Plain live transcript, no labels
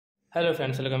Hello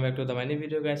friends, welcome back to the many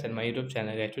video guys and my YouTube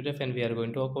channel guys. Today friend we are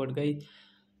going to talk about guys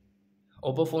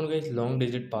Oppo phone guys long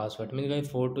digit password means guys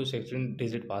 4 to 16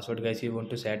 digit password guys you want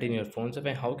to set in your phone. So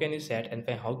friend, how can you set and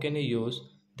friend, how can you use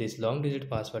this long digit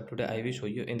password? Today I will show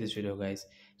you in this video guys.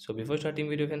 So before starting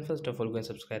video friend, first of all go and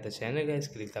subscribe the channel guys,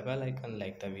 click the bell icon,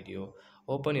 like the video,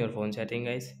 open your phone setting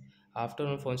guys. After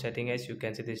on phone setting guys, you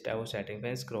can see this tab of setting.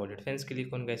 Then scroll it. Then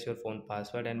click on guys your phone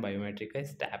password and biometric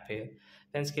guys. Tap here.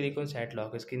 Then click on set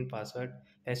lock screen password.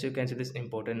 As you can see this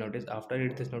important notice. After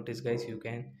read this notice guys, you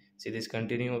can see this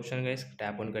continue option guys.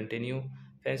 Tap on continue.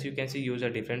 Friends, you can see use a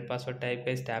different password type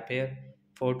guys. Tap here.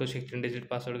 4 to 16 digit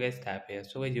password guys. Tap here.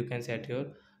 So guys, you can set your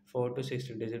 4 to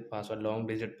 16 digit password, long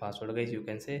digit password guys. You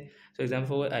can say. So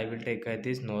example, I will take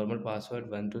this normal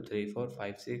password 1 2 3 4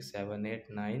 5 6 7 8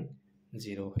 9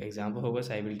 0. Example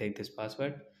होगा, I will take this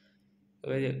password.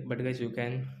 But guys, you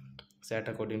can set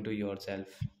according to yourself.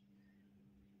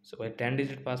 So a 10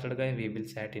 digit password guys we will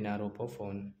set in our Oppo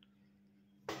phone.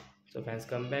 So friends,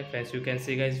 come back. Friends, you can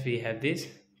see guys we have this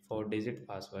 4 digit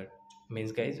password,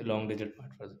 means guys long digit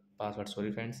password,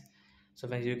 sorry friends. So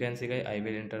friends, you can see guys I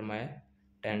will enter my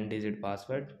 10 digit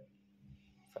password.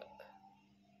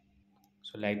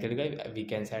 So like that guys we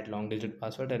can set long digit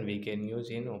password and we can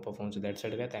use in Oppo phone. So that's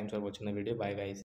it guys, thanks for watching the video, bye guys.